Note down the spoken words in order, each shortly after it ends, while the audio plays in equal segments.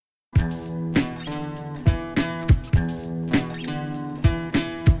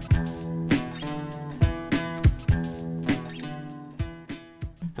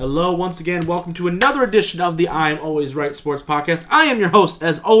Hello, once again, welcome to another edition of the I'm Always Right Sports Podcast. I am your host,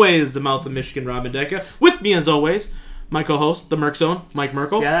 as always, the Mouth of Michigan, Rob Mendeca. With me, as always, my co-host, the Merc Zone, Mike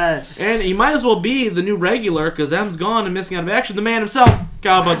Merkel. Yes. And he might as well be the new regular, because M's gone and missing out of action. The man himself,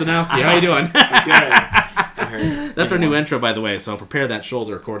 Kyle Buddanowski. How you doing? Good. That's our new intro, by the way, so prepare that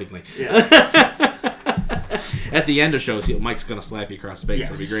shoulder accordingly. Yeah. At the end of shows, Mike's going to slap you across the face.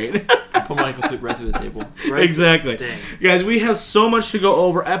 Yes. It'll be great. Put Michael right through the table. Right. Exactly. Dang. Guys, we have so much to go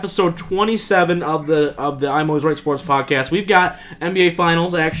over. Episode 27 of the I'm Always Right Sports Podcast. We've got NBA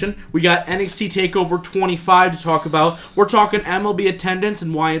Finals action. We got NXT TakeOver 25 to talk about. We're talking MLB attendance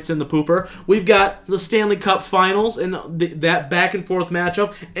and why it's in the pooper. We've got the Stanley Cup Finals and that back and forth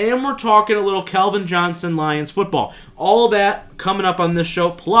matchup. And we're talking a little Calvin Johnson Lions football. All of that coming up on this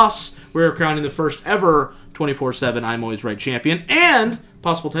show. Plus, we're crowning the first ever 24/7 I'm Always Right champion. And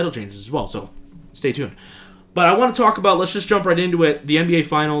possible title changes as well, so stay tuned. But I want to talk about, let's just jump right into it, the NBA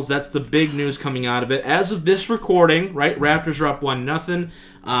Finals. That's the big news coming out of it. As of this recording, right, Raptors are up 1-0.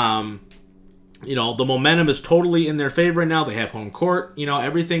 The momentum is totally in their favor right now. They have home court.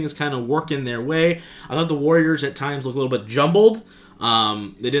 Everything is kind of working their way. I thought the Warriors at times looked a little bit jumbled.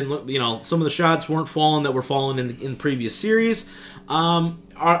 They didn't look, some of the shots weren't falling that were falling in the previous series.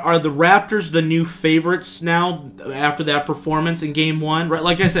 Are the Raptors the new favorites now after that performance in Game 1? Right,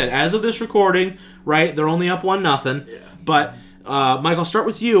 like I said, as of this recording, right, they're only up 1-0. Yeah. But Mike, I'll start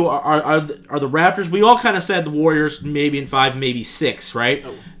with you. Are the Raptors? We all kind of said the Warriors maybe in 5, maybe 6, right?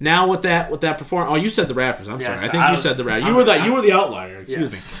 Oh. Now with that performance, you said the Raptors. I'm sorry, I think you said the Raptors. You were the outlier.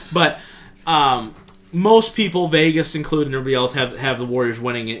 Excuse me. But most people, Vegas included, and everybody else have the Warriors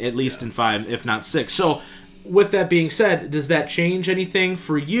winning at least in 5, if not 6. So, with that being said, does that change anything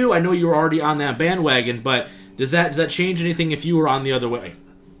for you? I know you were already on that bandwagon, but does that change anything if you were on the other way?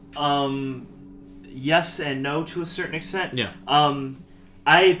 Yes and no to a certain extent. Yeah.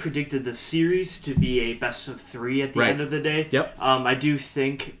 I predicted the series to be a best of 3 at the end of the day. Yep. I do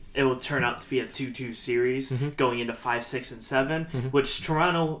think it will turn out to be a 2-2 series going into 5, 6, and 7, which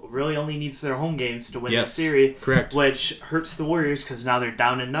Toronto really only needs their home games to win the series. Correct. Which hurts the Warriors because now they're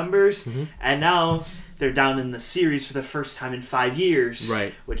down in numbers, and now they're down in the series for the first time in 5 years,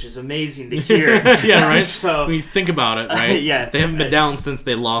 right? Which is amazing to hear. Yeah, right. So when you think about it, right? Yeah, they haven't been down since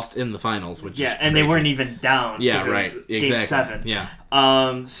they lost in the finals, which is and they weren't even down. Yeah, right. Game 7. Yeah.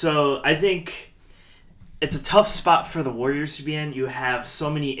 So I think it's a tough spot for the Warriors to be in. You have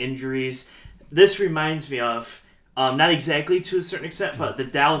so many injuries. This reminds me of not exactly to a certain extent, but the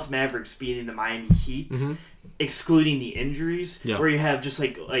Dallas Mavericks beating the Miami Heat. Excluding the injuries, where you have just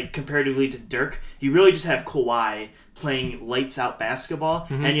like comparatively to Dirk, you really just have Kawhi playing lights out basketball,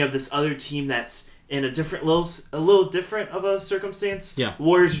 and you have this other team that's in a little different of a circumstance. Yeah,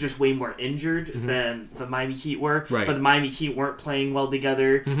 Warriors are just way more injured than the Miami Heat were, but the Miami Heat weren't playing well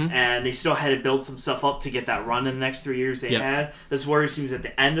together, and they still had to build some stuff up to get that run in the next 3 years they had. This Warriors team's at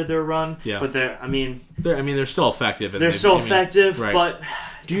the end of their run, but they're still effective. They're still effective, but.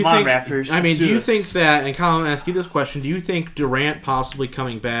 Do you think, Raptors? Do you think that, and Colin, I'm going to ask you this question, do you think Durant possibly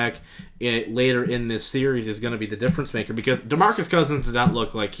coming back later in this series is going to be the difference maker? Because DeMarcus Cousins did not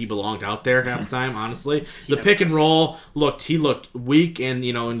look like he belonged out there half the time, honestly. The pick and roll looked weak, and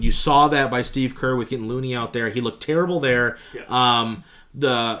and you saw that by Steve Kerr with getting Looney out there. He looked terrible there. Yeah.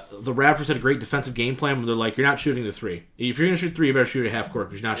 The Raptors had a great defensive game plan where they're like, you're not shooting the 3. If you're going to shoot 3, you better shoot at half court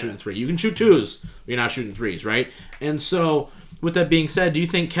because you're not shooting 3. You can shoot 2s, but you're not shooting 3s, right? And so, with that being said, do you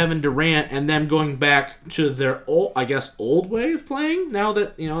think Kevin Durant and them going back to their old way of playing, now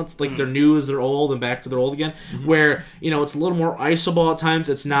that, it's like they're new as they're old and back to their old again, where, it's a little more iso ball at times,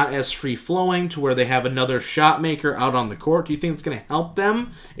 it's not as free-flowing to where they have another shot maker out on the court. Do you think it's going to help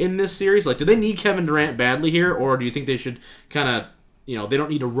them in this series? Like, do they need Kevin Durant badly here, or do you think they should kind of, they don't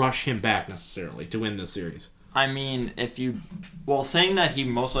need to rush him back necessarily to win this series? I mean, saying that he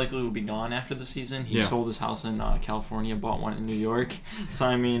most likely will be gone after the season, he sold his house in California, bought one in New York. So,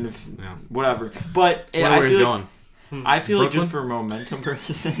 I mean, whatever. But where he's going? I feel Brooklyn? like just for momentum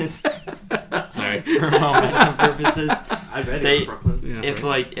purposes. Sorry. For momentum purposes. I'd rather go to Brooklyn. Yeah,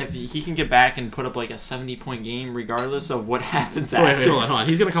 if he can get back and put up like a 70-point game, regardless of what happens after. Hold on.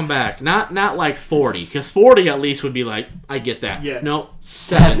 He's gonna come back. Not like 40, because 40 at least would be like, I get that. Yeah. No,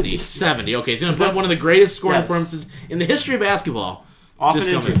 70. 70. Okay, he's gonna put up one of the greatest scoring performances in the history of basketball. Off an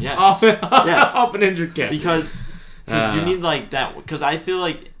injured, yes. Off an injured kid. Because you need like that. Because I feel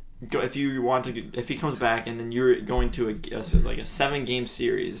like if he comes back and then you're going to a 7-game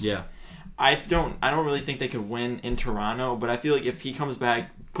series. Yeah. I don't really think they could win in Toronto, but I feel like if he comes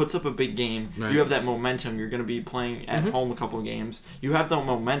back puts up a big game. Right. You have that momentum. You're going to be playing at home a couple of games. You have that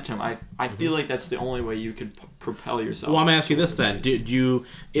momentum. I feel like that's the only way you could propel yourself. Well, I'm going to ask you this then. Did you,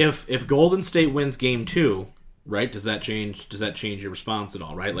 if Golden State wins Game 2, right, does that change your response at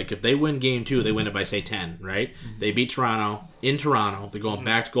all, right? Like, if they win Game 2, they win it by, say, 10, right? They beat Toronto in Toronto. They're going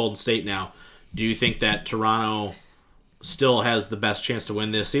back to Golden State now. Do you think that Toronto still has the best chance to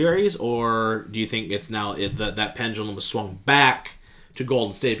win this series, or do you think it's now that pendulum was swung back to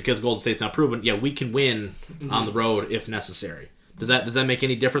Golden State because Golden State's now proven, we can win on the road if necessary? Does that make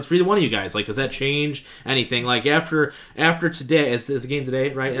any difference for either one of you guys? Like, does that change anything? Like, after today, is the game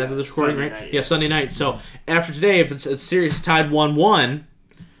today, right? As of this recording, Sunday right? Night, Sunday night. So after today, if it's a series tied 1-1,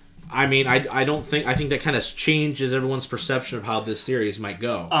 I mean, I think that kind of changes everyone's perception of how this series might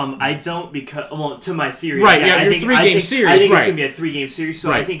go. I don't, because to my theory, right? Yeah, your 3-game series. I think right. It's gonna be a 3-game series.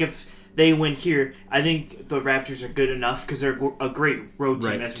 So I think if they win here, I think the Raptors are good enough because they're a great road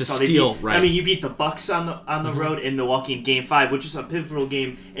team. Right. As we to saw, steal. I mean, you beat the Bucks on the road in Milwaukee in Game 5, which is a pivotal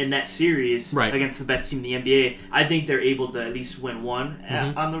game in that series against the best team in the NBA. I think they're able to at least win one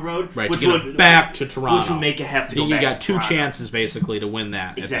on the road, right? Which would back to Toronto, which would make it have to go. You back got to two Toronto. chances basically to win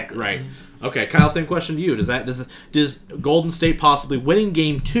that. Exactly. Right. Okay, Kyle. Same question to you. Does Golden State possibly winning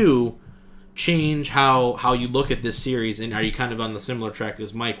Game 2 change how you look at this series, and are you kind of on the similar track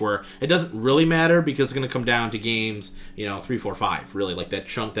as Mike, where it doesn't really matter because it's going to come down to games 3, 4, 5, really, like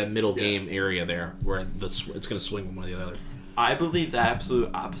that middle game area there where it's going to swing one way or the other? I believe the absolute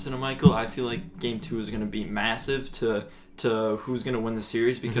opposite of Michael. I feel like Game 2 is going to be massive to who's going to win the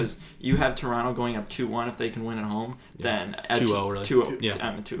series because you have Toronto going up 2-1 if they can win at home. Then 2-0 really. 2-0. Yeah.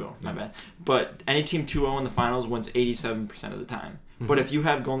 I'm 2-0. My bad. But any team 2-0 in the finals wins 87% of the time. But if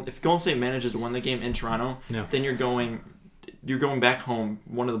Golden State manages to win the game in Toronto, then you're going back home,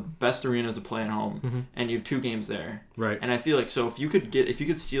 one of the best arenas to play at home, and you have 2 games there. Right. And I feel like if you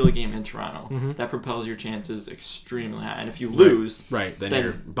could steal a game in Toronto, that propels your chances extremely high. And if you lose, then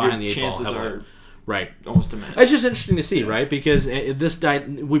you're behind the 8 ball. Chances are almost diminished. It's just interesting to see, right? Because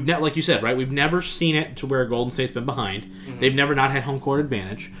we've like you said, right? We've never seen it to where Golden State's been behind. They've never not had home court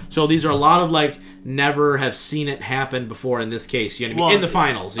advantage. So these are a lot of never have seen it happen before in this case. You know what I mean? In the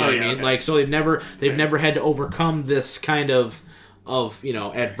finals, you know what I mean? Okay. So they've never had to overcome this kind of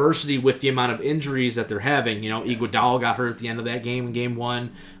adversity with the amount of injuries that they're having. Iguodala got hurt at the end of that game in Game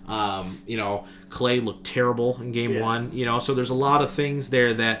 1. Clay looked terrible in Game 1. So there's a lot of things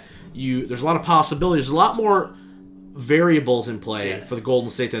there that there's a lot of possibilities. There's a lot more variables in play for the Golden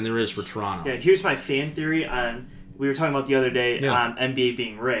State than there is for Toronto. Yeah, here's my fan theory on. We were talking about the other day on NBA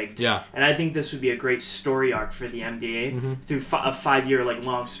being rigged. Yeah. And I think this would be a great story arc for the NBA through a 5-year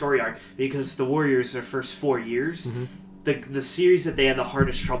long story arc, because the Warriors, their first 4 years, the series that they had the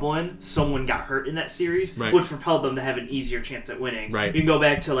hardest trouble in, someone got hurt in that series, which propelled them to have an easier chance at winning. Right. You can go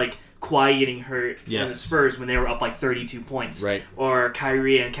back to Kawhi getting hurt in the Spurs when they were up 32 points. Right. Or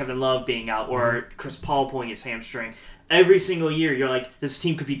Kyrie and Kevin Love being out, or Chris Paul pulling his hamstring. Every single year, you're like, this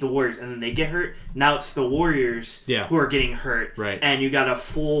team could beat the Warriors, and then they get hurt. Now it's the Warriors who are getting hurt, and you got a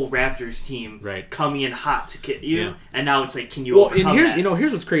full Raptors team coming in hot to get you, and now it's can you overcome that?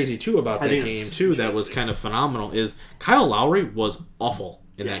 Here's what's crazy too about that game too that was kind of phenomenal is Kyle Lowry was awful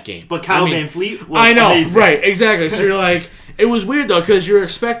in that game, but Kyle Van Fleet was amazing. Right, exactly. So you're it was weird though because you're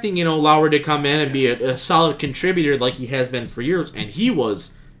expecting Lowry to come in and be a solid contributor like he has been for years, and he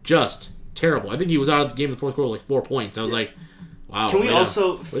was just terrible. I think he was out of the game in the fourth quarter 4 points. I was wow. Can we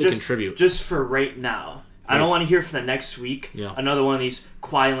also contribute just for right now? I don't want to hear for the next week another one of these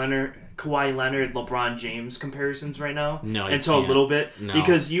Kawhi Leonard, LeBron James comparisons right now. No, until a little bit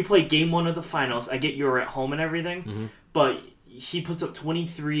because you play Game 1 of the finals. I get you're at home and everything, but he puts up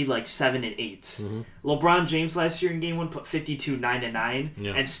 23 7 and 8. LeBron James last year in Game 1 put 52 9 and 9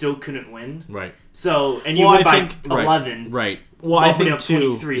 and still couldn't win. Right. So and you win by 11. Right. Well, I think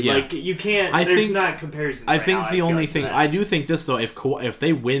too. 23. You can't. There's not comparisons. I think the only thing I do think this though, if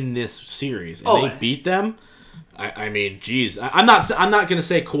they win this series and they beat them, I mean, geez, I'm not going to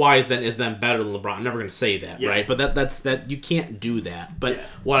say Kawhi is then better than LeBron. I'm never going to say that, right? But that's you can't do that. But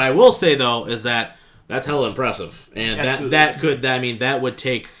what I will say though is that that's hella impressive, and that would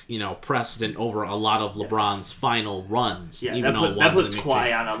take precedent over a lot of LeBron's final runs. Yeah, that puts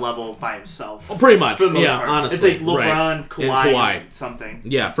Kawhi on a level by himself. Well, pretty much, for the most part. Honestly, it's LeBron, Kawhi, and something.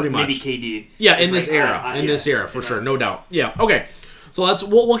 Yeah, pretty much. Maybe KD. Yeah, in this era, for sure, no doubt. Yeah, okay. So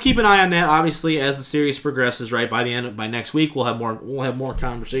we'll keep an eye on that. Obviously, as the series progresses, right by next week, we'll have more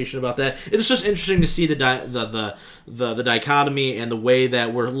conversation about that. It's just interesting to see the dichotomy and the way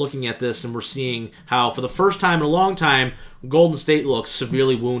that we're looking at this, and we're seeing how for the first time in a long time, Golden State looks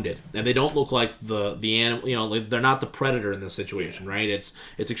severely wounded, and they don't look like the animal. You know, like they're not the predator in this situation, right? It's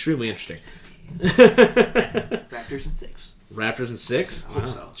extremely interesting. Raptors in 6. Raptors in 6. I hope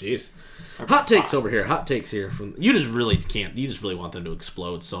so. Jeez. Hot takes over here. Hot takes here from you. Just really can't. You just really want them to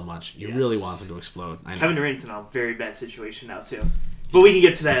explode so much. You really want them to explode. I know. Kevin Durant's in a very bad situation now too, but we can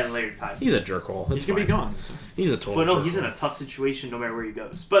get to that at a later time. He's a jerkhole. He's gonna be gone. So. He's a total. But no, jerk he's in a tough situation no matter where he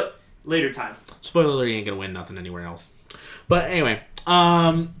goes. But later time. Spoiler alert: he ain't gonna win nothing anywhere else. But anyway,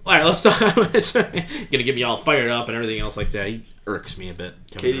 all right. Let's talk. It's gonna get me all fired up and everything else like that. He irks me a bit.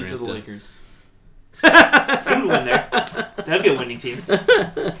 KD to the Lakers. He would win there. That'd be a winning team.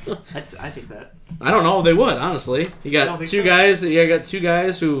 I think that. I don't know. They would honestly. You got two guys. You got two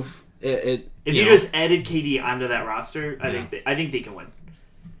guys who've. If you just added KD onto that roster, I think they can win.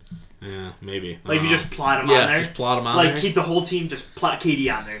 Yeah, maybe. Like if you just plot them on there. Just plot them on there. there. Keep the whole team, just plot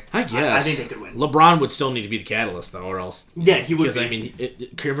KD on there. I guess. I think they could win. LeBron would still need to be the catalyst, though, or else. Yeah, he would. Because, I mean,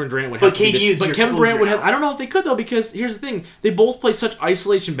 Kevin Durant would but have KD to be is But your Kevin Durant would have... now. I don't know if they could, though, because here's the thing. They both play such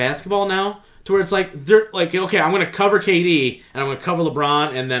isolation basketball now, to where it's like, they're like, okay, I'm going to cover KD, and I'm going to cover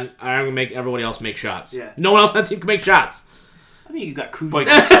LeBron, and then I'm going to make everybody else make shots. Yeah. No one else on the team can make shots. I mean, you got Kuzma.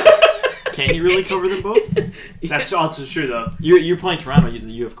 But can you really cover them both? That's also true, though. You're playing Toronto.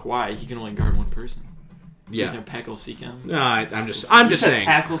 You have Kawhi. He can only guard one person. Yeah. You can Packle Seacom. No, I'm just saying.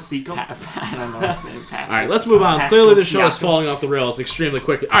 Packle Seacom? I don't know his name. All right, let's move on. Clearly, the show is falling off the rails extremely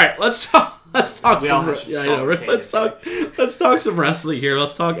quickly. All right, let's talk. Let's talk some wrestling here.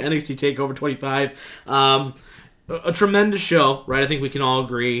 Let's talk NXT TakeOver 25. A tremendous show, right? I think we can all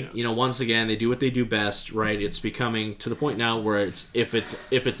agree. You know, once again, they do what they do best, right? It's becoming to the point now where if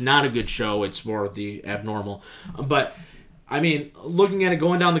it's not a good show, it's more of the abnormal. But I mean, looking at it,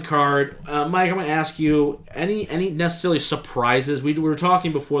 going down the card, Mike, I'm going to ask you any necessarily surprises. We were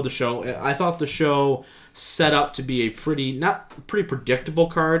talking before the show. I thought the show set up to be a pretty predictable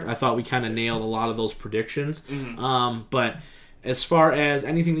card. I thought we kind of nailed a lot of those predictions. Mm-hmm. But as far as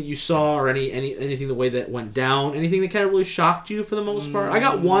anything that you saw or anything the way that went down, anything that kind of really shocked you for the most part? I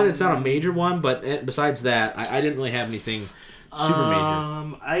got one. It's not a major one, but besides that, I didn't really have anything super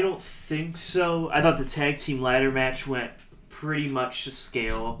major. I don't think so. I thought the tag team ladder match went pretty much to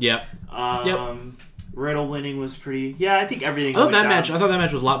scale. Yep. Riddle winning was pretty. Yeah, I think everything. I thought that match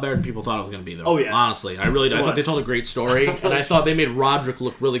was a lot better than people thought it was going to be, though. Oh yeah, honestly, I really did. I thought they told a great story, and I thought they made Roderick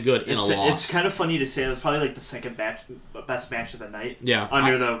look really good in a loss. It's kind of funny to say it was probably like the second best match of the night. Yeah,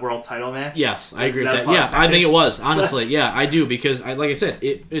 under the world title match. Yes, I agree with that. Yeah, I think it was honestly. Yeah, I do because, like I said,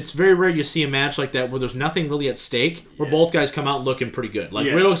 it's very rare you see a match like that where there's nothing really at stake, where both guys come out looking pretty good. Like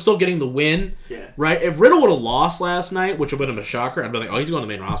Riddle is still getting the win. Yeah. Right. If Riddle would have lost last night, which would have been a shocker, I'd be like, oh, he's going to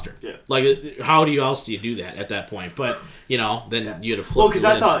the main roster. Yeah. Like, how else do you do that at that point? But then you'd have flipped. Well, because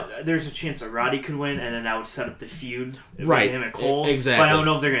I thought there's a chance that Roddy could win, and then that would set up the feud with him and Cole. Exactly. But I don't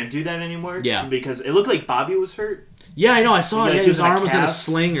know if they're going to do that anymore. Yeah. Because it looked like Bobby was hurt. Yeah, I know. I saw it. His arm was in a cast,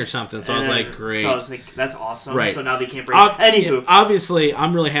 sling or something. So I was like, great. So I was like, that's awesome. Right. So now they can't break it. Anywho. Obviously,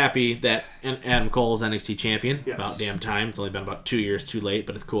 I'm really happy that Adam Cole is NXT champion. Yes. About damn time. It's only been about 2 years too late,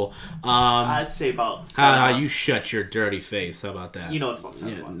 but it's cool. I'd say about 7 months. You shut your dirty face. How about that? You know it's about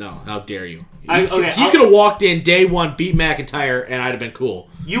 7 months. No, how dare you. He could have walked in day one, beat McIntyre, and I'd have been cool.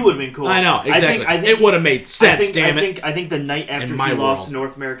 You would have been cool. I know, exactly. I think it would have made sense, damn it. I think the night after he lost the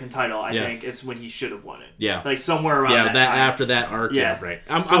North American title, I think, is when he should have won it. Yeah. Like somewhere around that time. After that arc, right.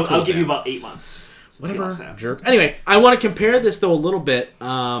 I'm cool I'll give you about 8 months. Whatever, jerk. Anyway, I want to compare this, though, a little bit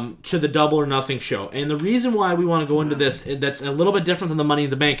to the Double or Nothing show. And the reason why we want to go into this that's a little bit different than the Money in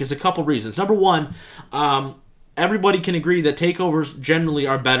the Bank is a couple reasons. Number one, everybody can agree that takeovers generally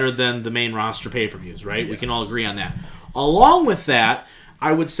are better than the main roster pay-per-views, right? Yes. We can all agree on that. Along with that,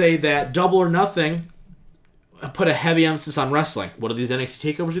 I would say that Double or Nothing put a heavy emphasis on wrestling. What do these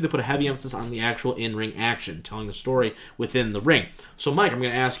NXT takeovers do? They put a heavy emphasis on the actual in-ring action, telling the story within the ring. So, Mike, I'm going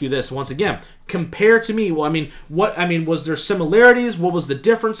to ask you this once again. Compare to me. Well, was there similarities? What was the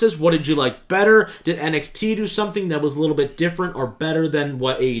differences? What did you like better? Did NXT do something that was a little bit different or better than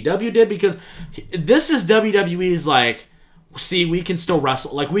what AEW did? Because this is WWE's like, see, we can still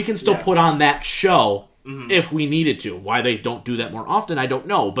wrestle. Like, we can still put on that show. Mm-hmm. If we needed to. Why they don't do that more often, I don't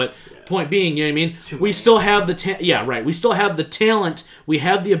know. But point being, you know what I mean? We still have the we still have the talent. We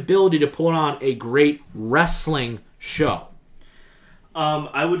have the ability to put on a great wrestling show.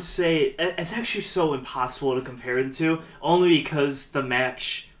 I would say it's actually so impossible to compare the two, only because the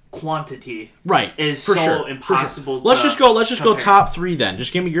match quantity right is for so sure, impossible. For sure. Let's just go compare. top 3 then.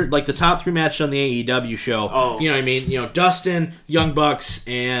 Just give me your the top 3 matches on the AEW show. Oh. You know what I mean? Dustin, Young Bucks,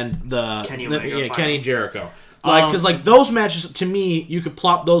 and Kenny Jericho. Because those matches to me, you could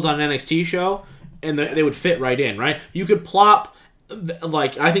plop those on an NXT show, and they would fit right in, right? You could plop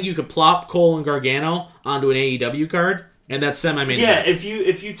I think you could plop Cole and Gargano onto an AEW card. And that's semi-main event. if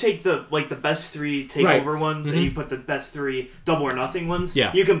you take the best 3 takeover ones and you put the best 3 Double or Nothing ones,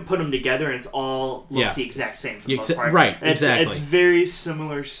 you can put them together and it's all looks the exact same for the most part. Right, exactly. It's very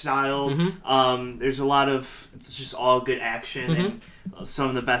similar style. There's a lot of it's just all good action and some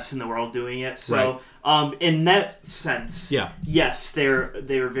of the best in the world doing it. So in that sense, yes, they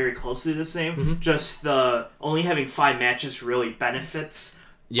were very closely the same. Just the only having 5 matches really benefits.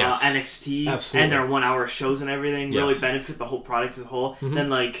 NXT absolutely. And their 1 hour shows and everything really benefit the whole product as a whole. Then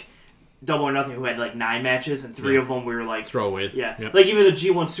Double or Nothing, who had 9 matches and 3 of them were throwaways. Yeah, even the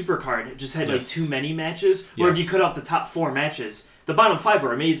G1 Supercard just had too many matches. Where if you cut out the top 4 matches, the bottom 5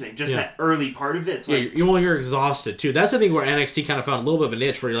 were amazing. Just that early part of it. You're exhausted too. That's the thing where NXT kind of found a little bit of a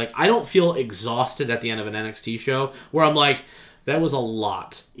niche where you're I don't feel exhausted at the end of an NXT show. Where I'm that was a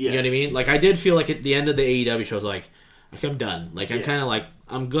lot. You know what I mean? I did feel at the end of the AEW show, I was I'm done. I'm kind of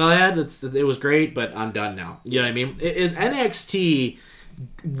I'm glad it was great, but I'm done now. You know what I mean? Is NXT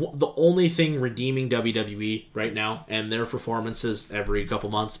the only thing redeeming WWE right now and their performances every couple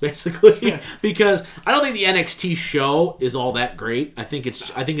months, basically? Because I don't think the NXT show is all that great. I think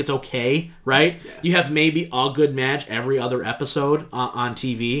it's okay, right? Yeah. You have maybe a good match every other episode on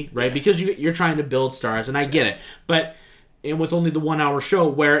TV, right? Because you're trying to build stars, and I get it. But with only the 1 hour show,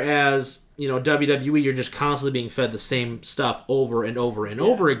 whereas WWE, you're just constantly being fed the same stuff over and over and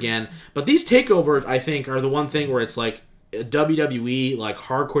over again. But these takeovers, I think, are the one thing where it's WWE,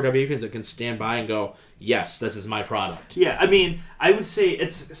 hardcore WWE that can stand by and go, yes, this is my product. Yeah, I mean, I would say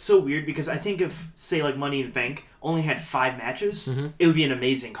it's so weird because I think if, say, Money in the Bank only had 5 matches, it would be an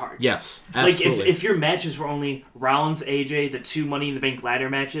amazing card. Yes, absolutely. If your matches were only Rollins, AJ, the 2 Money in the Bank ladder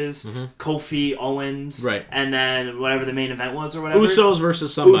matches, Kofi, Owens, and then whatever the main event was or whatever. Usos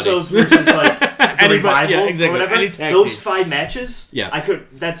versus somebody. Usos versus the Revival or whatever. Those 5 matches, yes.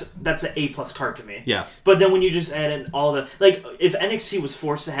 That's an A+ card to me. Yes. But then when you just add in all the if NXT was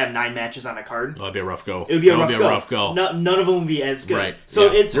forced to have 9 matches on a card, it'd be a rough go. It would be a rough go. None of them would be as good. Right.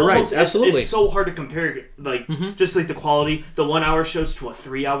 So it's You're almost right. Absolutely. It's so hard to compare just the quality, the 1 hour shows to a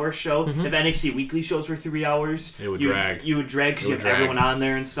 3 hour show. If NXT weekly shows were 3 hours, it would drag. You would drag because you have everyone on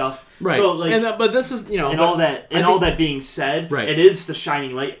there and stuff. Right. So but this is all that being said, it is the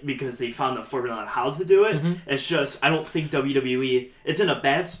shining light because they found the formula on how to do it. It's just I don't think WWE it's in a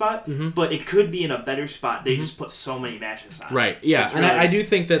bad spot, but it could be in a better spot. They just put so many matches on. Right. Yeah, and I do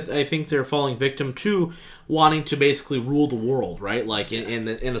think that they're falling victim to wanting to basically rule the world, right? In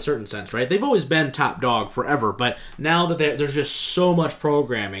a certain sense, right? They've always been top dog forever, but now that there's just so much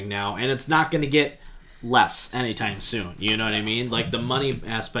programming now, and it's not going to get less anytime soon. You know what I mean? The money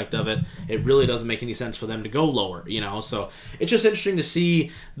aspect of it, it really doesn't make any sense for them to go lower. So it's just interesting to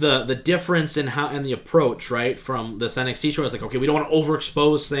see the difference in how and the approach, right, from this NXT show. It's okay, we don't want to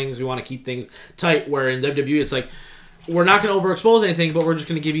overexpose things. We want to keep things tight. Where in WWE, it's we're not going to overexpose anything, but we're just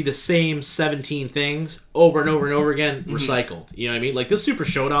going to give you the same 17 things over and over and over again, recycled. You know what I mean? This Super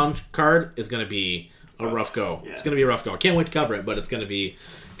Showdown card is going to be a rough go. Yeah. It's going to be a rough go. I can't wait to cover it, but it's going to be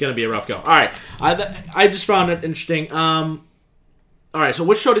a rough go. All right, I just found it interesting. All right, so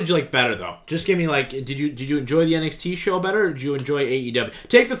which show did you like better though? Just give me did you enjoy the NXT show better, or did you enjoy AEW?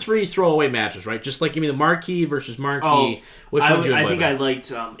 Take the 3 throwaway matches, right? Just give me the Marquee versus Marquee. Which one did you enjoy? I think I liked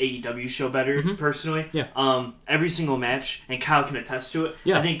AEW show better personally. Yeah. Every single match, and Kyle can attest to it.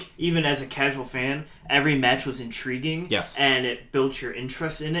 Yeah. I think even as a casual fan, every match was intriguing. Yes. And it built your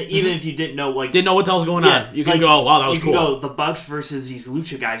interest in it, even if you didn't know didn't know what the hell was going on. You can go, oh, wow, that was cool. You can go the Bucks versus these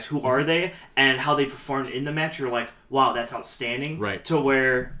Lucha guys. Who are they? And how they performed in the match. You're like, wow, that's outstanding. Right. To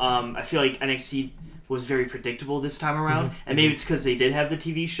where I feel like NXT was very predictable this time around, and maybe it's because they did have the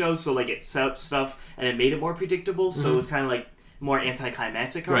TV show, so it set up stuff and it made it more predictable. So it was kind of more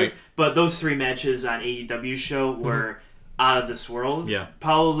anticlimactic. Right. But those 3 matches on AEW show were out of this world. Yeah.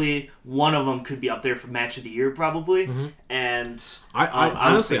 Probably one of them could be up there for match of the year, probably. And I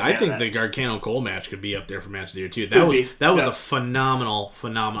honestly, I think the Gargano Cole match could be up there for match of the year too. That was a phenomenal.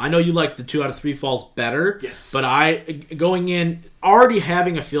 I know you like the 2 out of 3 falls better. Yes. But going in already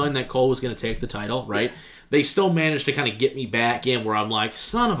having a feeling that Cole was going to take the title, right? Yeah. They still managed to kind of get me back in where I'm like,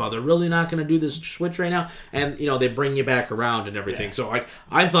 son of a, they're really not going to do this switch right now. And, they bring you back around and everything. Yeah. So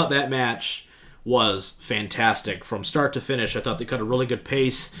I thought that match was fantastic from start to finish. I thought they cut a really good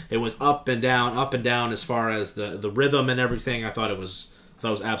pace. It was up and down as far as the rhythm and everything. I thought it was That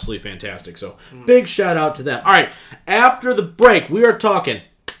was absolutely fantastic. So, big shout out to them. All right, after the break, we are talking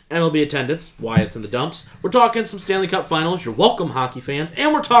MLB attendance, why it's in the dumps. We're talking some Stanley Cup Finals. You're welcome, hockey fans.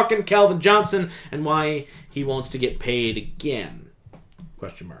 And we're talking Calvin Johnson and why he wants to get paid again.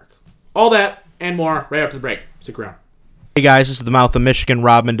 Question mark. All that and more right after the break. Stick around. Hey guys, this is the Mouth of Michigan,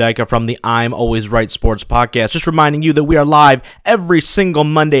 Rob Mendyka from the I'm Always Right Sports Podcast. Just reminding you that we are live every single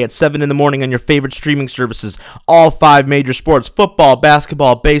Monday at 7 in the morning on your favorite streaming services. All 5 major sports, football,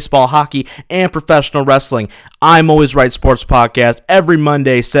 basketball, baseball, hockey, and professional wrestling. I'm Always Right Sports Podcast every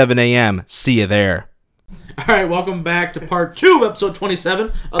Monday, 7 a.m. See you there. All right, welcome back to part 2 of episode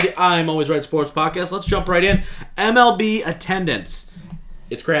 27 of the I'm Always Right Sports Podcast. Let's jump right in. MLB attendance.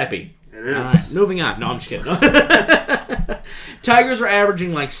 It's crappy. It is. All right, moving on. No, I'm just kidding. Tigers are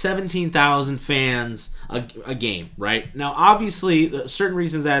averaging like 17,000 fans a game, right? Now, obviously, certain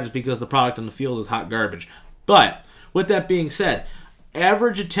reasons that is because the product on the field is hot garbage. But with that being said,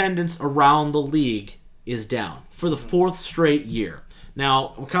 average attendance around the league is down for the 4th straight year.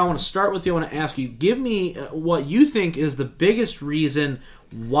 Now, I kind of want to start with you. I want to ask you, give me what you think is the biggest reason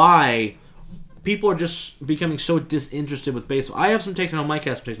why people are just becoming so disinterested with baseball. I have some takes, and Mike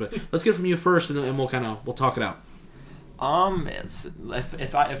has some takes, but let's get from you first, and then we'll talk it out. It's,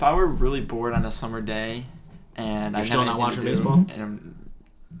 if I were really bored on a summer day, and you're still not watching baseball, and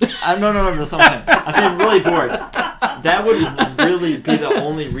no, that's not what I'm saying. I'm saying really bored. That would really be the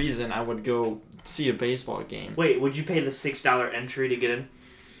only reason I would go see a baseball game. Wait, would you pay the $6 entry to get in?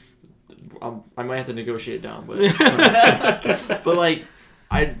 I might have to negotiate it down, but but like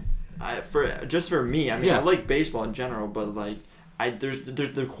for me, I mean, I like baseball in general, but like there's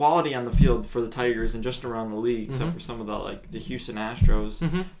the quality on the field for the Tigers and just around the league, except for some of the Houston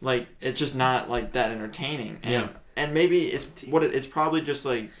Astros. Like it's just not like that entertaining, and maybe it's probably just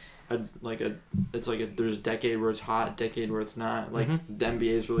there's a decade where it's hot, decade where it's not. Like the NBA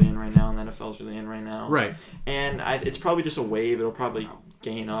is really in right now, and the NFL is really in right now. Right. And it's probably just a wave. It'll probably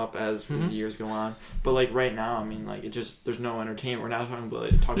gain up as the years go on. But like right now, I mean, like there's no entertainment. We're not talking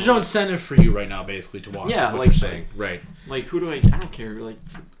about there's no incentive for you right now, basically, to watch. Yeah, what you're saying. Right. Like who do I don't care. Like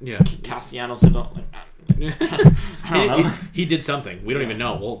Castellanos. I don't know. He did something. We don't even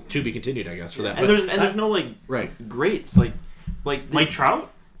know. Well, to be continued, I guess, for that. And there's no greats like Mike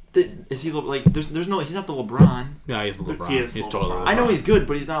Trout. Is he like? There's no. He's not the LeBron. No, he's the LeBron. He's totally LeBron. I know he's good,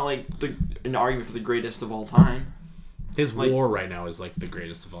 but he's not like an argument for the greatest of all time. His WAR right now is like the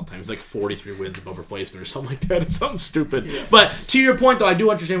greatest of all time. He's like 43 wins above replacement or something like that. It's something stupid. Yeah. But to your point, though, I do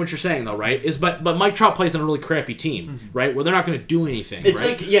understand what you're saying, though, right? But Mike Trout plays on a really crappy team, right? Where they're not going to do anything. It's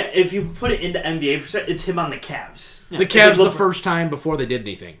right? like if you put it into NBA, it's him on the Cavs. Yeah. The Cavs the first time before they did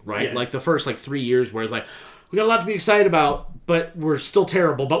anything, right? Yeah. Like the first 3 years, where it's like, we got a lot to be excited about, but we're still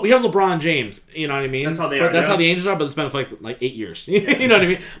terrible. But we have LeBron James. You know what I mean? That's how they are. That's how the Angels are, but it's been for like 8 years. You know what I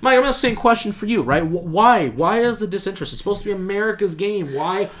mean? Mike, I'm going to same question for you, right? Why? Why is the disinterest? It's supposed to be America's game.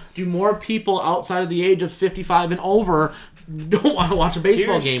 Why do more people outside of the age of 55 and over don't want to watch a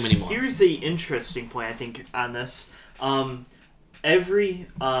baseball game anymore? Here's the interesting point, I think, on this. Every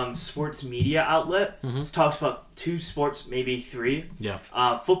sports media outlet talks about 2 sports, maybe 3. Yeah.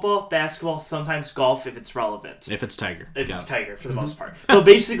 Football, basketball, sometimes golf if it's relevant. If it's Tiger. It's Tiger for the most part. But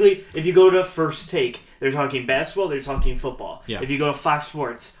basically, if you go to First Take, they're talking basketball, they're talking football. Yeah. If you go to Fox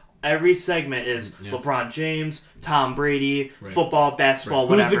Sports, every segment is LeBron James, Tom Brady, football, basketball,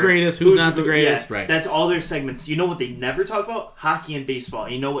 whatever. Who's the greatest? Who's not the greatest? Yeah, right. That's all their segments. You know what they never talk about? Hockey and baseball.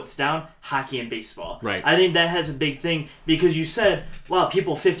 You know what's down? Hockey and baseball. Right. I think that has a big thing because you said, wow,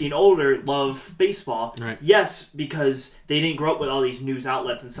 people 50 and older love baseball. Right. Yes, because they didn't grow up with all these news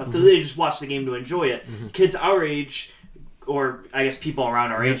outlets and stuff. They just watch the game to enjoy it. Kids our age, or I guess people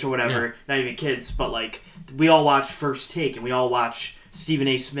around our age or whatever, not even kids, but we all watch First Take and we all watch Stephen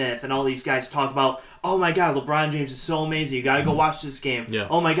A. Smith and all these guys talk about, oh my God, LeBron James is so amazing. You got to go watch this game. Yeah.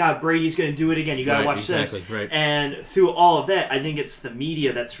 Oh my God, Brady's going to do it again. You got to watch this. Right. And through all of that, I think it's the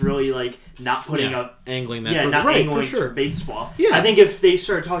media that's really not putting up angling that. angling for sure. to baseball. Yeah. I think if they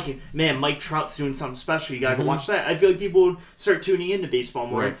start talking, man, Mike Trout's doing something special. You got to go watch that. I feel like people would start tuning into baseball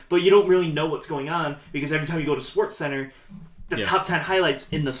more. Right. But you don't really know what's going on because every time you go to SportsCenter, the top 10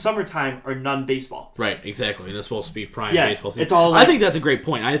 highlights in the summertime are non-baseball. Right, exactly. And it's supposed to be prime baseball season. It's all I think that's a great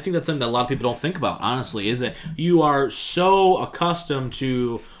point. I think that's something that a lot of people don't think about, honestly, is that you are so accustomed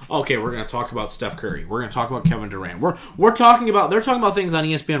to, okay, we're going to talk about Steph Curry. We're going to talk about Kevin Durant. They're talking about things on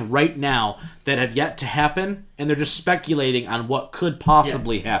ESPN right now that have yet to happen, and they're just speculating on what could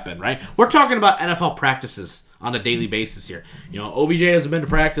possibly happen, right? We're talking about NFL practices on a daily basis here. OBJ hasn't been to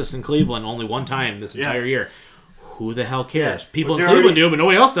practice in Cleveland only one time this entire year. who the hell cares? Yeah. People in Cleveland do, but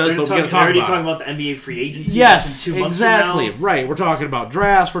nobody else does. But we're going to talk about talking about the NBA free agency. Yes, in 2 months exactly. from now. Right. We're talking about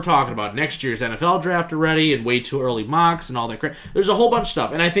drafts. We're talking about next year's NFL draft already and way too early mocks and all that crap. There's a whole bunch of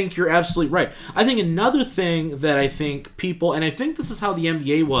stuff, and I think you're absolutely right. I think another thing that I think people, and I think this is how the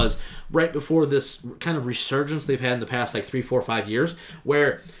NBA was right before this kind of resurgence they've had in the past like 3, 4, 5 years,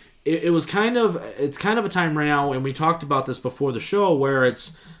 where it's kind of a time right now, and we talked about this before the show, where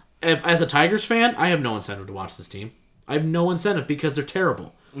it's, as a Tigers fan, I have no incentive to watch this team. I have no incentive because they're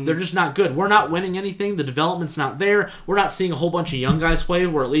terrible. Mm-hmm. They're just not good. We're not winning anything. The development's not there. We're not seeing a whole bunch of young guys play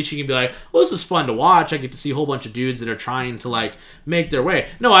where at least you can be like, well, this is fun to watch. I get to see a whole bunch of dudes that are trying to, like, make their way.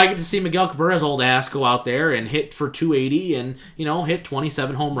 No, I get to see Miguel Cabrera's old ass go out there and hit for 280 and, hit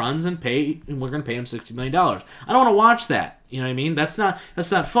 27 home runs and we're going to pay him $60 million. I don't want to watch that. You know what I mean? That's not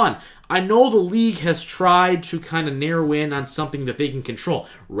fun. I know the league has tried to kind of narrow in on something that they can control.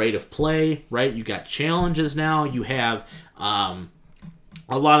 Rate of play, right? You got challenges now. You have a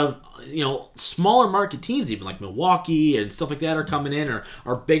lot of smaller market teams, even like Milwaukee and stuff like that, are coming in, or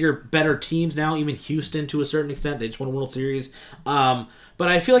are bigger, better teams now. Even Houston, to a certain extent, they just won a World Series. But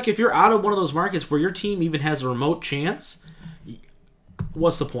I feel like if you're out of one of those markets where your team even has a remote chance,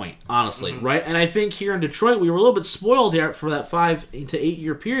 what's the point, honestly, right? And I think here in Detroit, we were a little bit spoiled here for that 5 to 8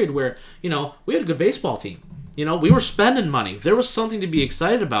 year period where, we had a good baseball team. We were spending money. There was something to be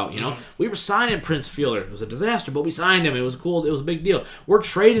excited about, We were signing Prince Fielder. It was a disaster, but we signed him. It was cool. It was a big deal. We're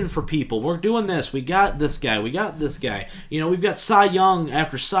trading for people. We're doing this. We got this guy. We got this guy. We've got Cy Young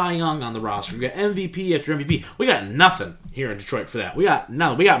after Cy Young on the roster. We got MVP after MVP. We got nothing here in Detroit for that. We got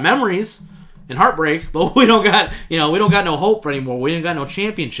nothing. We got memories and heartbreak, but we don't got, we don't got no hope anymore. We ain't got no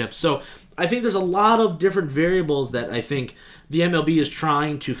championships. So I think there's a lot of different variables that I think the MLB is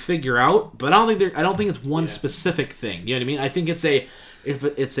trying to figure out, but I don't think it's one specific thing. You know what I mean? I think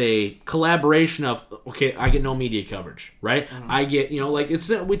it's a collaboration of, okay, I get no media coverage, right? Mm-hmm. I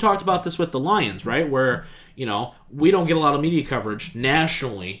get, we talked about this with the Lions, right? Where, we don't get a lot of media coverage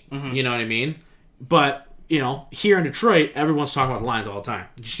nationally, you know what I mean? But here in Detroit, everyone's talking about the Lions all the time.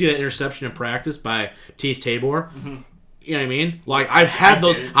 Did you see that interception in practice by Tease Tabor? Mm-hmm. You know what I mean? Like, I've had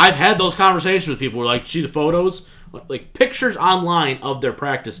those conversations with people where, like, see the photos, like pictures online of their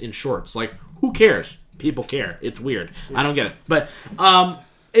practice in shorts. Like, who cares? People care. It's weird. I don't get it. But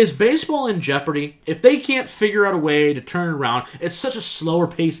is baseball in jeopardy? If they can't figure out a way to turn it around, it's such a slower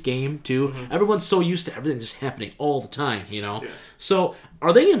paced game too. Mm-hmm. Everyone's so used to everything just happening all the time, Yeah. So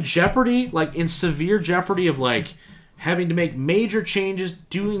are they in jeopardy, like in severe jeopardy of like having to make major changes,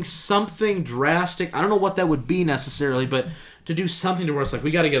 doing something drastic? I don't know what that would be necessarily, but to do something to where it's like,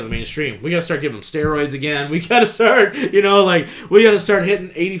 we got to get to the mainstream. We got to start giving them steroids again. We got to start, we got to start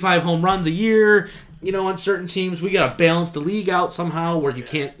hitting 85 home runs a year. On certain teams, we got to balance the league out somehow where you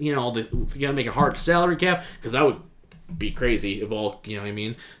can't, you got to make a hard salary cap, because that would be crazy if all, you know what I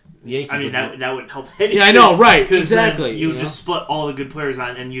mean? That wouldn't help anything. Yeah, I know, right, exactly. You would just split all the good players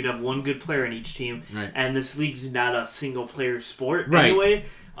on, and you'd have one good player in each team, right. And this league's not a single-player sport right. anyway.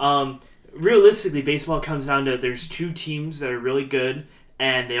 Realistically, baseball comes down to there's 2 teams that are really good,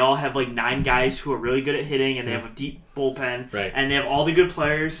 and they all have like 9 guys who are really good at hitting, and they have a deep bullpen, right. And they have all the good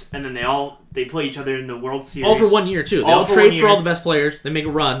players, and then they play each other in the World Series. All for 1 year too. They all trade for all the best players. They make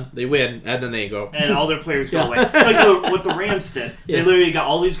a run, they win, and then they go. And all their players go away. It's like what the Rams did. Yeah. They literally got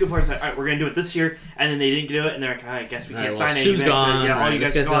all these good players. Like, all right, we're gonna do it this year, and then they didn't do it, and they're like, I guess we can't sign anything. Gone. Yeah, all you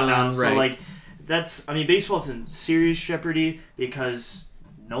guys are gone now. Right. So like, baseball's in serious jeopardy because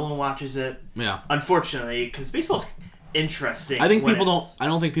no one watches it. Yeah. Unfortunately, because baseball's interesting. I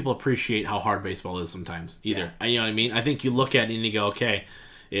don't think people appreciate how hard baseball is sometimes either. Yeah. You know what I mean? I think you look at it and you go, okay,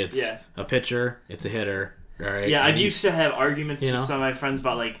 it's a pitcher, it's a hitter, all right? Yeah, I've used to have arguments with some of my friends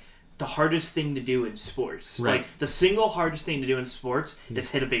about like the hardest thing to do in sports. Right. Like the single hardest thing to do in sports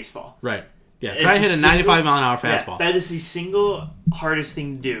is hit a baseball. Right. Yeah, try to hit a 95-mile-an-hour fastball. Yeah, that is the single hardest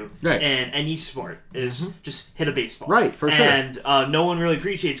thing to do in any sport is just hit a baseball. Right, for sure. And no one really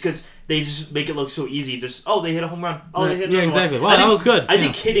appreciates because they just make it look so easy. Just, they hit a home run. Oh, right. they hit another exactly. one. Wow, that was good. I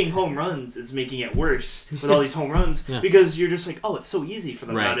think hitting home runs is making it worse with all these home runs because you're just like, it's so easy for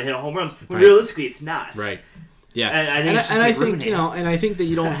them now to hit home runs. When realistically, it's not. Right. Yeah, and I think and I think that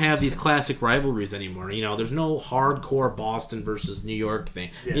you don't have these classic rivalries anymore. There's no hardcore Boston versus New York thing.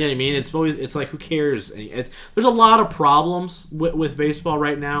 Yeah. You know what I mean? It's like, who cares? There's a lot of problems with baseball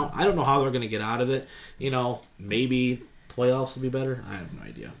right now. I don't know how they're going to get out of it. Maybe playoffs will be better. I have no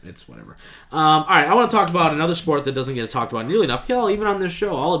idea. It's whatever. All right, I want to talk about another sport that doesn't get talked about nearly enough. Hell, even on this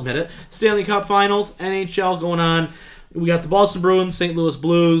show, I'll admit it. Stanley Cup Finals, NHL going on. We got the Boston Bruins, St. Louis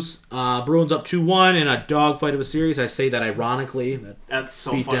Blues. Bruins up 2-1 in a dogfight of a series. I say that ironically. That's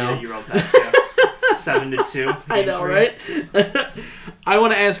so funny that you wrote that. 7-2. I know, right? I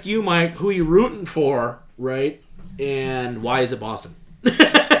want to ask you, Mike, who you rooting for, right? And why is it Boston?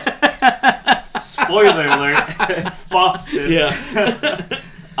 Spoiler alert, it's Boston. Yeah.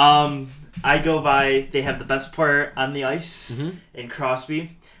 I go by, they have the best player on the ice in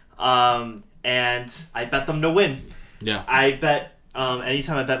Crosby. And I bet them to win. Yeah. I bet,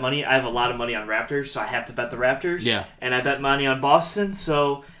 anytime I bet money, I have a lot of money on Raptors, so I have to bet the Raptors. Yeah. And I bet money on Boston,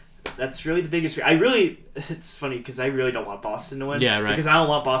 so that's really the biggest. It's funny because I really don't want Boston to win. Yeah, right. Because I don't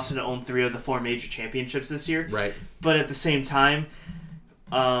want Boston to own 3 of the 4 major championships this year. Right. But at the same time,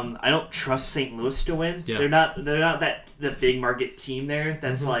 I don't trust St. Louis to win. Yeah. They're not the big market team there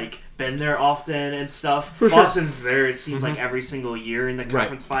that's like been there often and stuff. For Boston's there, it seems like every single year in the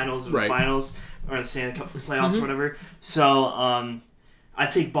conference finals or the Right. finals or the Stanley Cup playoffs or whatever. So I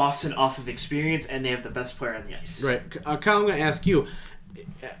take Boston off of experience, and they have the best player on the ice. Right. Kyle, I'm going to ask you,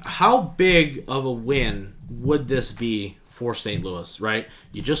 how big of a win would this be for St. Louis, right?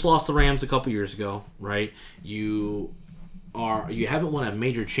 You just lost the Rams a couple years ago, right? You haven't won a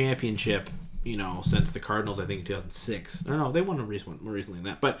major championship, since the Cardinals, I think, in 2006. I don't know, they won more recently than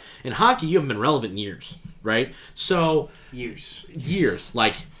that. But in hockey, you haven't been relevant in years, right? So years,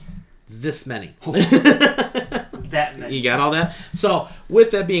 like this many. That many. You got all that? So,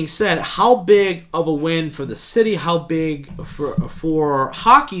 with that being said, how big of a win for the city? How big for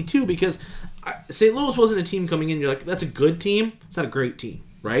hockey, too? Because St. Louis wasn't a team coming in, you're like, that's a good team. It's not a great team,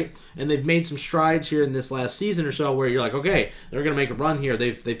 right? And they've made some strides here in this last season or so where you're like, okay, they're going to make a run here.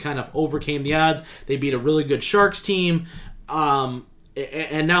 They've kind of overcame the odds. They beat a really good Sharks team. And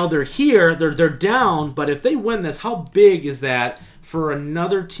now they're here. They're down. But if they win this, how big is that for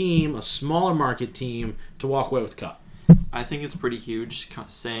another team, a smaller market team, to walk away with the cup? I think it's pretty huge,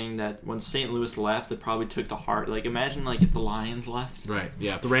 saying that when St. Louis left, it probably took the heart. Like, imagine if the Lions left. Right.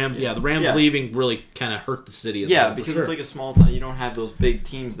 Yeah. The Rams. Yeah. The Rams leaving really kind of hurt the city as well. Yeah, because it's like a small town. You don't have those big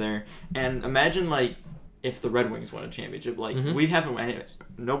teams there. And imagine if the Red Wings won a championship. We haven't.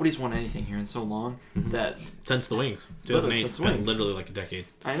 Nobody's won anything here in so long that since the Wings, 2008. It's been literally like a decade.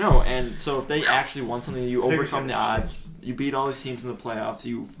 I know. And so if they actually won something, you overcome the odds. You beat all these teams in the playoffs.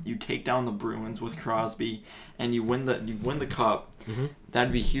 You take down the Bruins with Crosby, and you win the cup. Mm-hmm.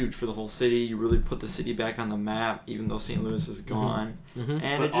 That'd be huge for the whole city. You really put the city back on the map, even though St. Louis is gone. Mm-hmm.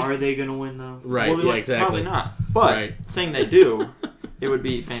 And are they going to win though? Right. Well, Probably exactly. not. But saying they do. It would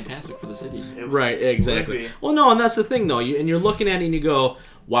be fantastic for the city. Right, exactly. Well, no, and that's the thing, though. You're looking at it and you go,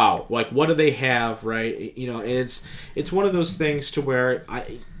 wow, what do they have, right? It's one of those things to where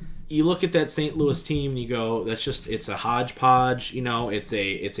you look at that St. Louis team and you go, it's a hodgepodge. It's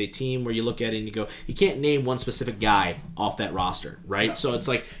a team where you look at it and you go, you can't name one specific guy off that roster, right? Yeah. So it's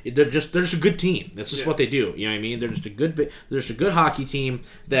like they're just a good team. That's just what they do. You know what I mean? They're just a good hockey team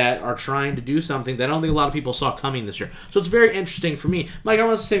that are trying to do something that I don't think a lot of people saw coming this year. So it's very interesting for me, Mike. I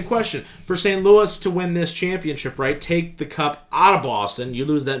want the same question for St. Louis to win this championship, right? Take the cup out of Boston, you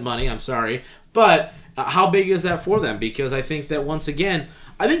lose that money. I'm sorry, but how big is that for them? Because I think that once again.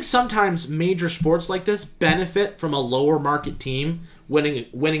 I think sometimes major sports like this benefit from a lower market team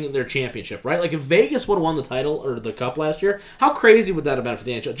winning their championship, right? Like if Vegas would have won the title or the cup last year, how crazy would that have been for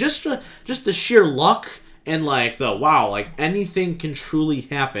the NHL? Just the sheer luck and anything can truly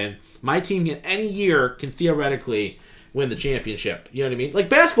happen. My team in any year can theoretically win the championship. You know what I mean? Like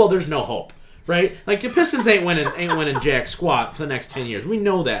basketball, there's no hope. Right? Like the Pistons ain't winning jack squat for the next 10 years. We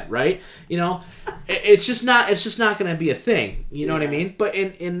know that, right? It's just not going to be a thing. You know what I mean? But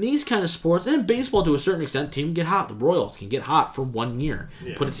in these kind of sports, and in baseball to a certain extent, team can get hot. The Royals can get hot for 1 year,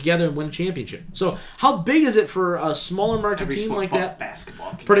 put it together and win a championship. So how big is it for a smaller market team like that?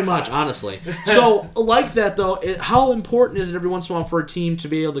 Basketball. Pretty much, honestly. So like that though, how important is it every once in a while for a team to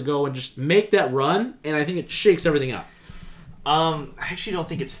be able to go and just make that run? And I think it shakes everything up. I actually don't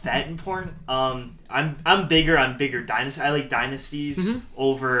think it's that important. I'm bigger on bigger dynasties. I like dynasties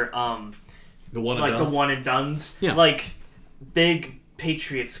over the one and dones. Yeah. Like big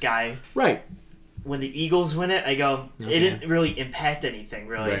Patriots guy. Right. When the Eagles win it, I go, okay. It didn't really impact anything,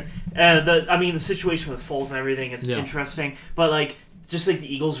 really. Right. The situation with Foles and everything is interesting, but just like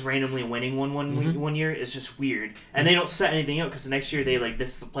the Eagles randomly winning one year is just weird, and they don't set anything up because the next year they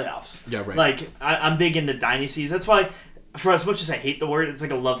miss the playoffs. Yeah, right. I'm big into dynasties. That's why. For as much as I hate the word, it's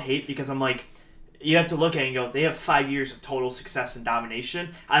like a love-hate because I'm like, you have to look at it and go, they have 5 years of total success and domination.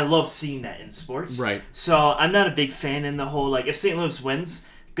 I love seeing that in sports. Right. So I'm not a big fan in the whole, if St. Louis wins,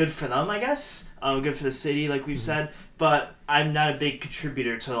 good for them, I guess. Good for the city, like we've said. But I'm not a big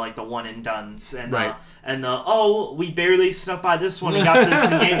contributor to, the one-and-dones. And we barely snuck by this one and got this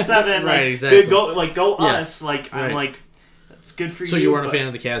in Game 7. Right, exactly. Go us. I'm like, it's good for you. So you weren't a fan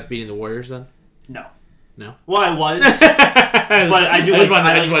of the Cavs beating the Warriors then? No. No? Well, I was, but I do like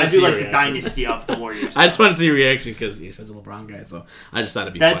the dynasty of the Warriors. I just want to see your reaction because you're such a LeBron guy, so I just thought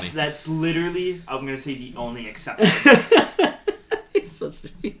it'd be funny. That's literally, I'm going to say, the only exception.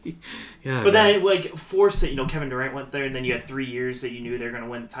 Yeah, but then, like, force it, Kevin Durant went there, and then you had 3 years that you knew they were going to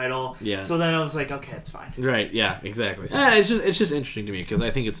win the title. Yeah. So then I was like, okay, it's fine. Right, yeah, exactly. It's just interesting to me because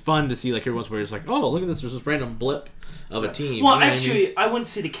I think it's fun to see, like, every once in a while it's like, oh, look at this, there's this random blip of a team. Well, actually, I wouldn't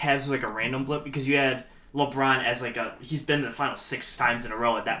say the Cavs were like a random blip because you had LeBron as he's been in the finals 6 times in a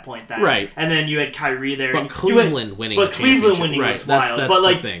row at that point. Right. And then you had Kyrie there. But Cleveland winning was wild. That's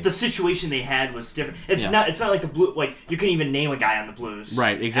but the situation they had was different. It's not like the Blue, like you couldn't even name a guy on the Blues.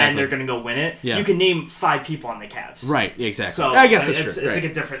 Right, exactly. And they're going to go win it. Yeah. You can name 5 people on the Cavs. Right, exactly. So I guess it's true. It's like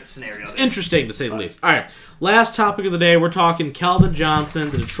a different scenario. It's interesting to say the least. All right, last topic of the day, we're talking Calvin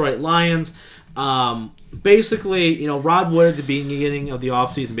Johnson, the Detroit Lions. Basically, Rod Wood at the beginning of the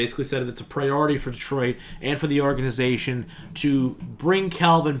offseason basically said that it's a priority for Detroit and for the organization to bring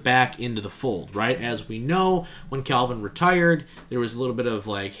Calvin back into the fold, right? As we know, when Calvin retired, there was a little bit of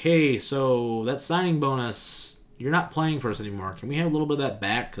like, hey, so that signing bonus, you're not playing for us anymore. Can we have a little bit of that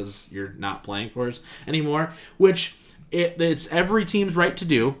back because you're not playing for us anymore? Which it's every team's right to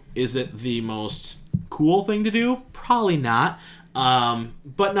do. Is it the most cool thing to do? Probably not.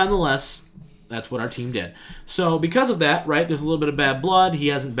 But nonetheless, that's what our team did. So because of that, right, there's a little bit of bad blood. He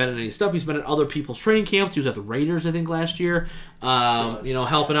hasn't been in any stuff. He's been at other people's training camps. He was at the Raiders, I think, last year,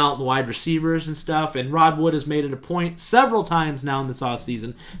 helping out the wide receivers and stuff. And Rod Wood has made it a point several times now in this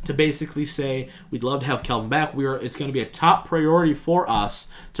offseason to basically say, we'd love to have Calvin back. It's going to be a top priority for us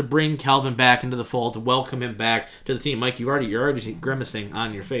to bring Calvin back into the fold, to welcome him back to the team. Mike, you're already grimacing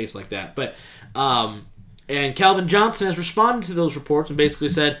on your face like that. But and Calvin Johnson has responded to those reports and basically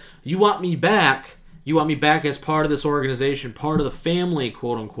said, you want me back as part of this organization, part of the family,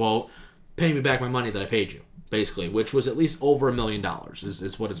 quote unquote, pay me back my money that I paid you, basically, which was at least over $1 million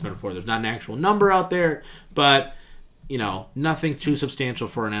is what it's been for. There's not an actual number out there, but, nothing too substantial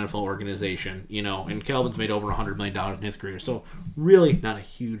for an NFL organization, and Calvin's made over $100 million in his career, so really not a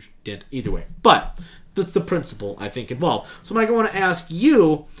huge dent either way. But that's the principle, I think, involved. So, Mike, I want to ask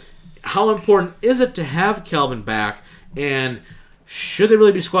you, how important is it to have Calvin back, and should they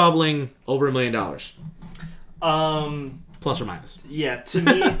really be squabbling over $1 million? Plus or minus. Yeah, to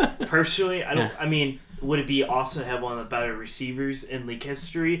me, personally, I mean, would it be awesome to have one of the better receivers in league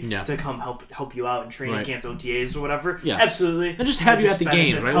history to come help you out in training camps, OTAs, or whatever? Yeah. Absolutely. And just have you at the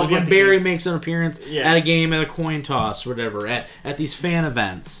games, right? Like when Barry makes an appearance at a game, at a coin toss, or whatever, at these fan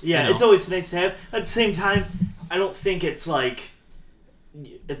events. Yeah, it's always nice to have. At the same time, I don't think it's like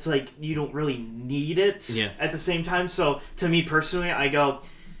you don't really need it at the same time. So to me personally, I go,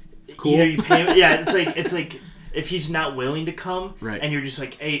 cool. Either you pay him, it's like if he's not willing to come, and you're just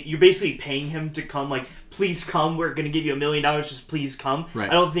like, hey, you're basically paying him to come, like, please come, we're going to give you $1 million, just please come. Right.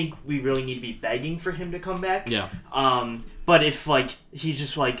 I don't think we really need to be begging for him to come back. Yeah. But if, like, he's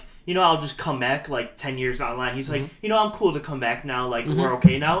just like, I'll just come back, like, 10 years online. He's like, I'm cool to come back now, like, we're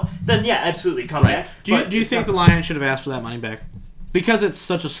okay now. Then, yeah, absolutely, come back. Do you think the Lions should have asked for that money back? Because it's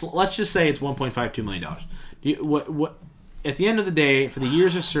such a... let's just say it's $1.52 million. What? At the end of the day, for the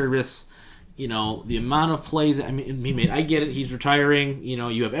years of service, the amount of plays he made, I get it, he's retiring.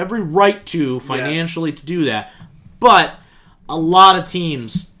 You have every right to financially to do that. But a lot of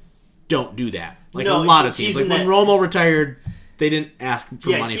teams don't do that. Like, a lot of teams. Like, when Romo retired, they didn't ask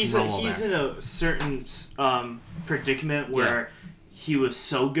for money from Romo. He's in a certain predicament where he was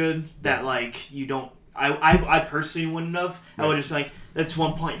so good that, like, you don't... I personally wouldn't have. Right. I would just be like, that's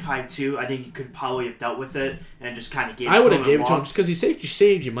 1.52. I think you could probably have dealt with it and just kind of gave it to him. I would have gave it to him because you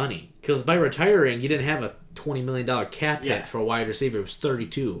saved you money. Because by retiring, you didn't have a $20 million cap hit for a wide receiver. It was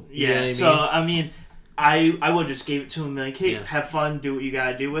 32. Yeah, I would just give it to him like, hey, have fun, do what you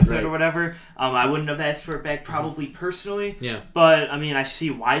gotta do with it or whatever. I wouldn't have asked for it back probably personally. Yeah. But, I see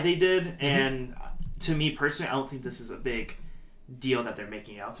why they did. And to me personally, I don't think this is a big deal that they're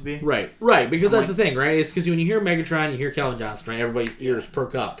making it out to be. Right, because that's the thing, right? It's because when you hear Megatron, you hear Calvin Johnson, right? Everybody's ears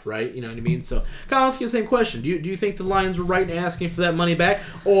perk up, right? You know what I mean? So, I'll ask you the same question. Do you think the Lions were right in asking for that money back?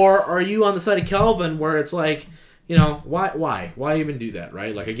 Or are you on the side of Calvin where it's like, why even do that,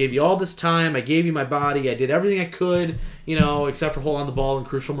 right? Like, I gave you all this time, I gave you my body, I did everything I could, except for hold on the ball in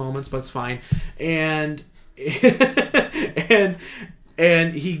crucial moments, but it's fine. And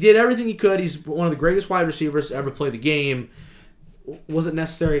and he did everything he could. He's one of the greatest wide receivers to ever play the game. Was it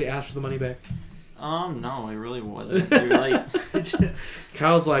necessary to ask for the money back? No, it really wasn't. You're like,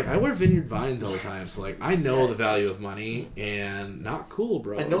 Kyle's like, I wear Vineyard Vines all the time, so like I know the value of money, and not cool,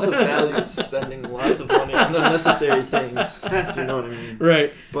 bro. I know the value of spending lots of money on unnecessary things. If you know what I mean?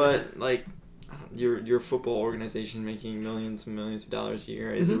 Right. But like, your football organization making millions and millions of dollars a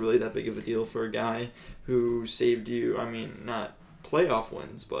year. Is it really that big of a deal for a guy who saved you? I mean, not playoff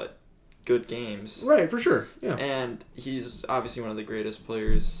wins, but good games. Right, for sure. Yeah. And he's obviously one of the greatest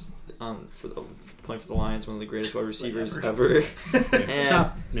players playing for the Lions, one of the greatest wide receivers ever. And,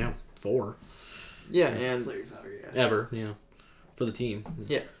 top 4. Yeah, and players ever, ever, for the team.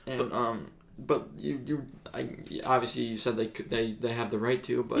 Yeah, and but obviously you said they have the right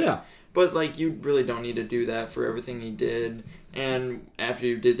to, but yeah. But like you really don't need to do that for everything he did. And after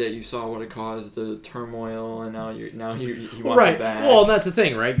you did that, you saw what it caused, the turmoil, and now he wants it back. Well, that's the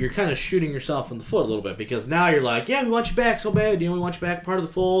thing, right? You're kind of shooting yourself in the foot a little bit because now you're like, yeah, we want you back so bad. We want you back part of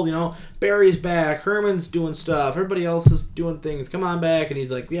the fold. Barry's back, Herman's doing stuff, everybody else is doing things. Come on back, and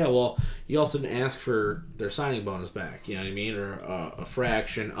he's like, yeah, well, you also didn't ask for their signing bonus back. You know what I mean, or a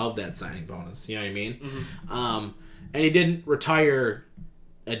fraction of that signing bonus. You know what I mean? Mm-hmm. And he didn't retire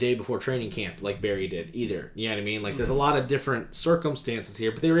a day before training camp like Barry did either. You know what I mean? Like, there's a lot of different circumstances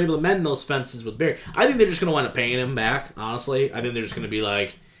here, but they were able to mend those fences with Barry. I think they're just going to wind up paying him back, honestly. I think they're just going to be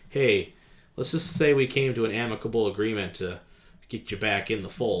like, hey, let's just say we came to an amicable agreement to get you back in the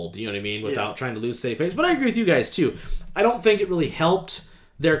fold, you know what I mean, without trying to lose safe face. But I agree with you guys, too. I don't think it really helped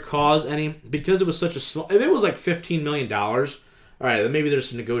their cause any, because it was such a small, if it was like $15 million, all right, then maybe there's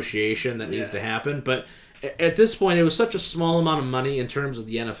some negotiation that needs to happen, but at this point, it was such a small amount of money in terms of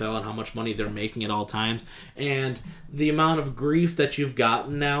the NFL and how much money they're making at all times. And the amount of grief that you've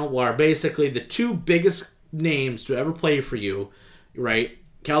gotten now, where basically the two biggest names to ever play for you, right,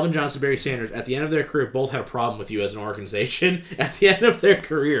 Calvin Johnson, Barry Sanders, at the end of their career, both had a problem with you as an organization at the end of their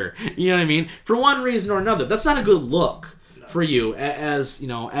career. You know what I mean? For one reason or another. That's not a good look for you as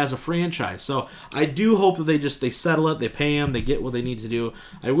a franchise. So I do hope that they settle it, they pay him, they get what they need to do.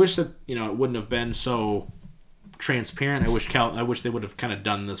 I wish that it wouldn't have been so transparent. I wish they would have kind of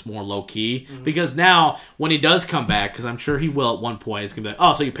done this more low key, because now when he does come back, because I'm sure he will at one point, he's gonna be like,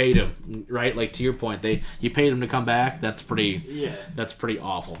 oh, so you paid him, right? Like, to your point, you paid him to come back. That's pretty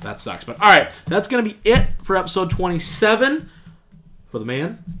awful. That sucks. But all right, that's gonna be it for episode 27 for the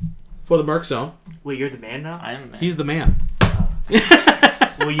man, for the Merc Zone. Wait, you're the man now? I am the man. He's the man.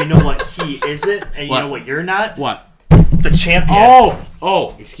 Well, you know what he isn't, and you know what you're not? What? The champion.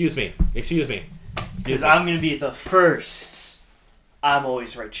 Oh, excuse me. Because I'm going to be the first I'm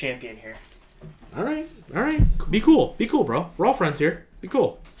always right champion here. All right. Be cool, bro. We're all friends here. Be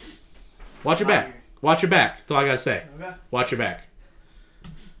cool. Watch your back. That's all I got to say. Okay. Watch your back.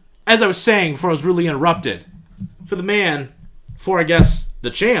 As I was saying before I was really interrupted, for the man, for, I guess, the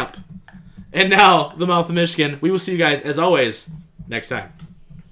champ, and now the Mouth of Michigan, we will see you guys, as always, next time.